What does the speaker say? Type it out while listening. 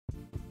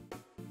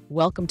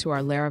Welcome to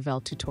our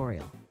Laravel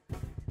tutorial.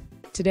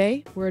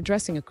 Today, we're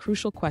addressing a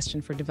crucial question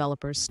for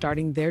developers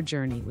starting their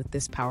journey with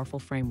this powerful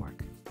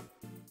framework.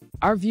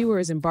 Our viewer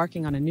is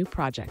embarking on a new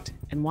project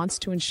and wants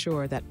to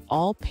ensure that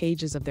all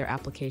pages of their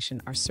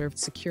application are served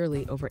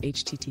securely over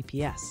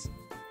HTTPS.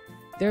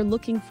 They're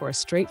looking for a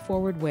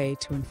straightforward way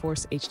to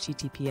enforce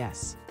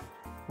HTTPS,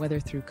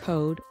 whether through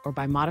code or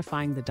by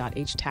modifying the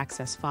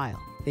 .htaccess file.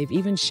 They've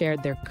even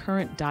shared their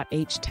current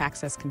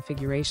 .htaccess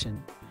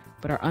configuration,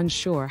 but are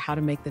unsure how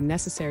to make the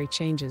necessary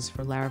changes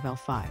for Laravel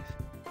 5.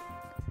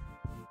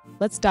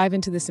 Let's dive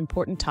into this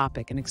important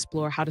topic and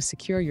explore how to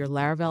secure your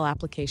Laravel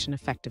application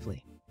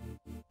effectively.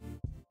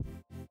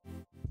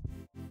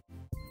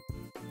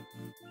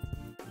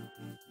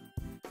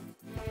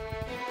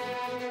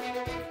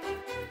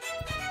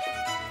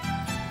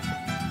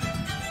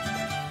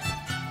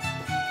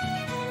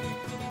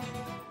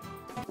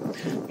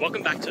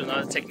 Welcome back to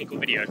another technical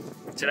video.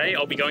 Today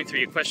I'll be going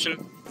through your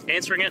question,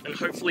 answering it, and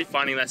hopefully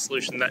finding that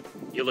solution that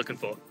you're looking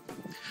for.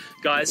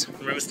 Guys,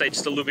 remember to stay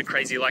just a little bit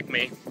crazy like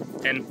me,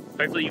 and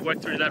hopefully you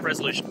work through that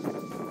resolution.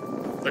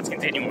 Let's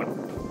continue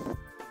on.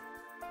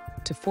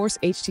 To force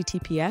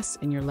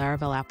HTTPS in your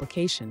Laravel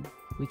application,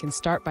 we can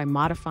start by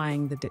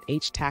modifying the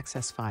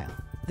 .htaccess file.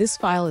 This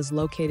file is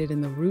located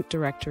in the root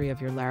directory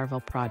of your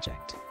Laravel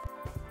project.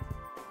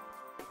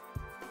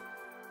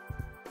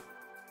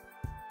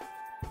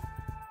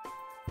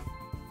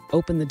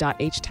 Open the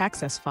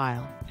 .htaccess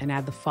file and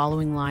add the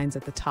following lines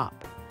at the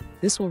top.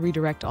 This will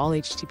redirect all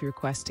HTTP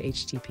requests to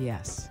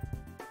HTTPS.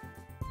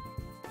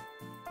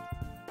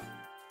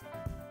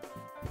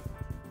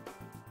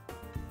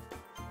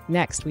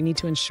 Next, we need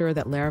to ensure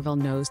that Laravel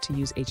knows to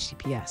use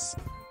HTTPS.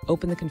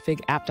 Open the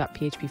config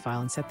app.php file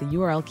and set the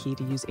URL key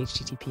to use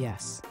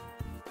HTTPS.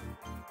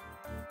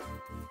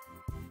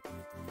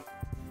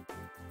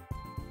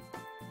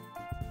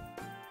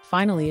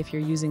 Finally, if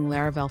you're using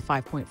Laravel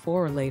 5.4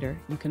 or later,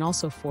 you can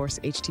also force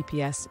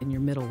HTTPS in your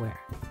middleware.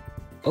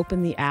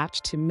 Open the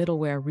apt to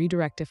middleware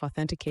redirect if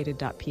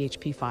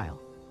authenticated.php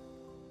file.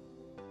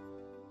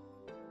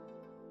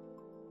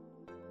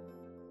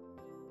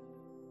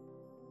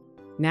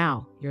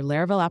 Now, your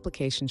Laravel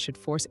application should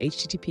force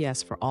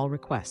HTTPS for all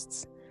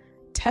requests.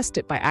 Test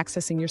it by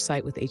accessing your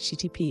site with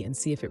HTTP and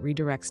see if it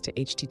redirects to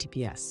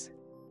HTTPS.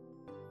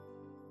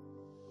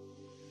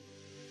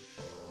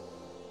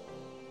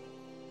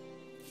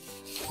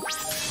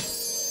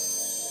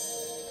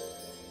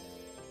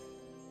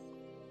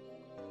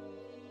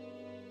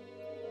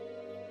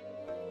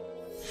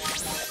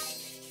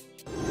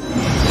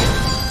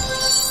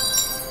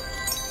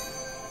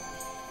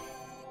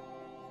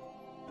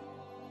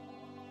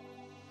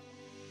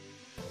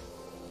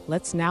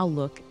 Let's now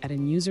look at a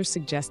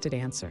user-suggested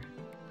answer.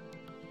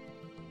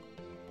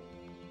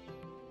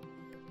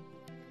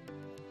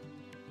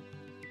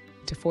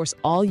 To force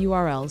all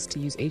URLs to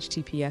use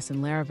HTTPS in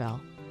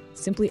Laravel,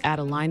 simply add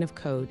a line of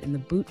code in the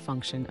boot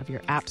function of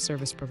your app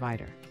service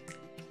provider.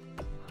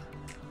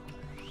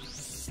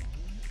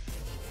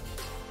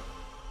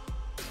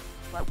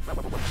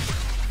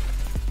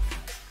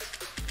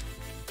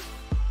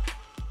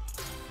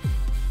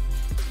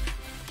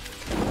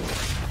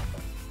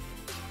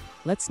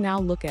 Let's now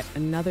look at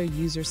another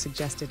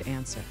user-suggested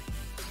answer.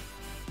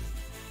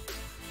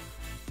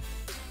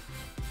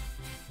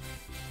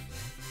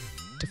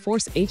 To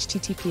force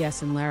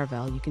HTTPS in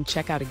Laravel, you can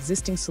check out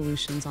existing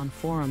solutions on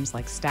forums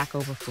like Stack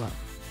Overflow.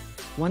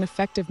 One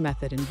effective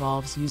method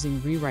involves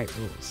using rewrite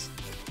rules.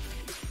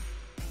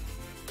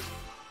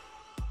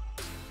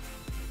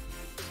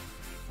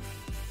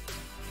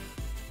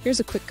 Here's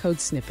a quick code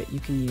snippet you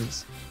can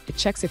use. It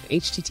checks if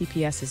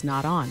HTTPS is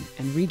not on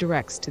and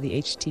redirects to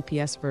the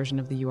HTTPS version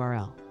of the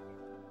URL.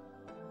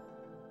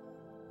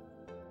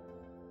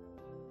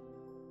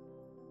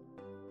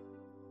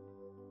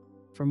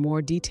 For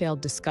more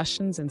detailed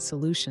discussions and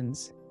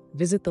solutions,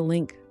 visit the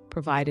link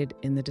provided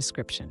in the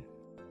description.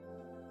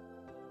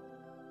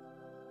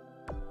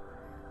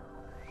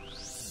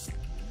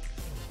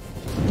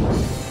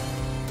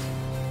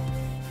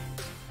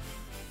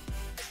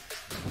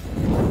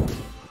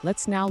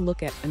 Let's now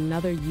look at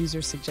another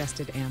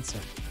user-suggested answer.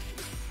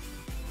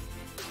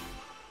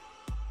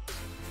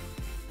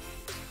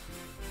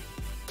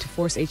 To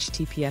force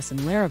HTTPS in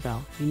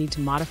Laravel, you need to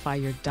modify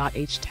your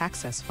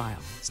 .htaccess file.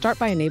 Start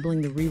by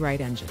enabling the rewrite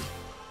engine.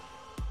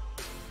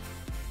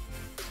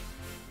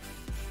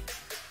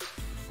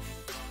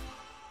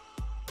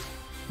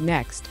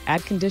 Next,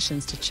 add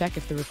conditions to check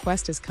if the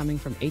request is coming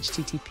from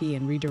HTTP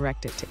and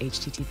redirect it to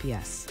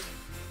HTTPS.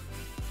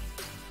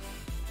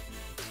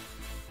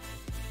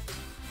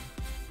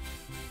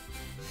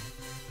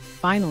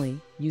 Finally,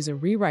 use a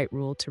rewrite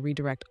rule to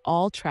redirect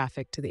all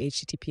traffic to the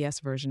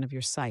HTTPS version of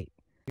your site.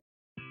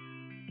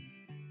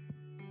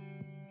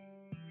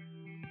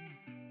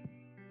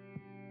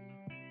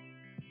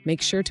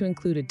 Make sure to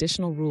include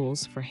additional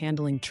rules for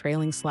handling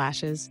trailing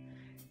slashes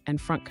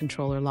and front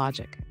controller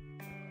logic.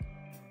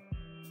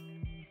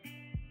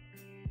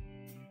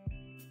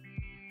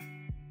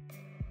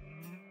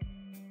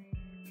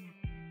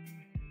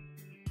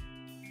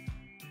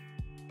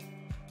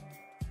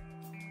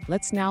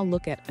 Let's now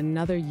look at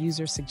another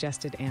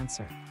user-suggested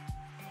answer.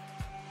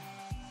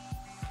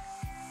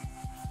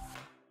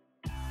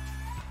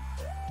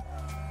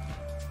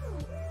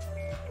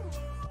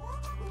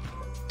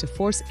 To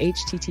force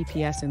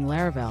HTTPS in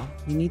Laravel,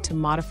 you need to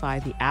modify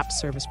the app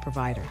service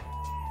provider.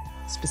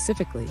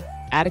 Specifically,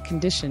 add a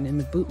condition in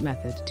the boot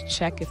method to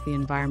check if the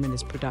environment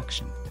is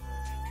production.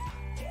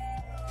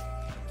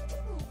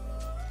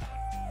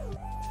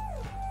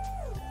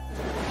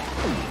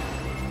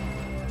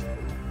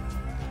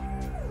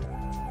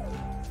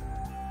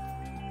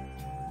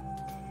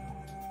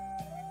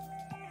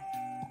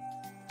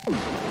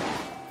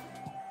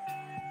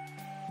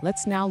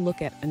 Let's now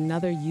look at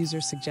another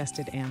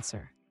user-suggested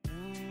answer.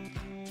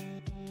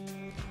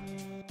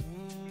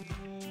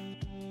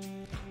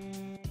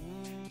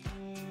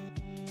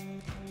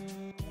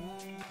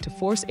 To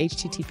force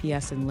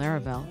HTTPS in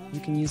Laravel, you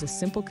can use a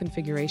simple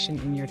configuration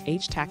in your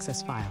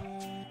htaccess file.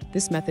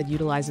 This method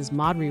utilizes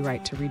mod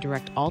rewrite to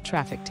redirect all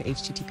traffic to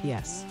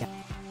HTTPS.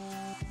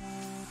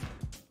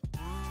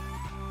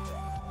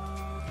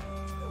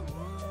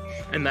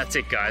 And that's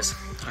it, guys.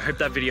 I hope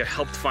that video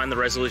helped find the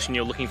resolution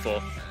you're looking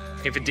for.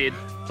 If it did,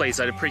 please,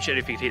 I'd appreciate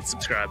it if you could hit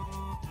subscribe.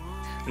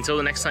 Until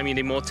the next time you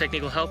need more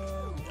technical help,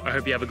 I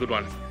hope you have a good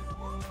one.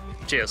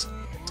 Cheers.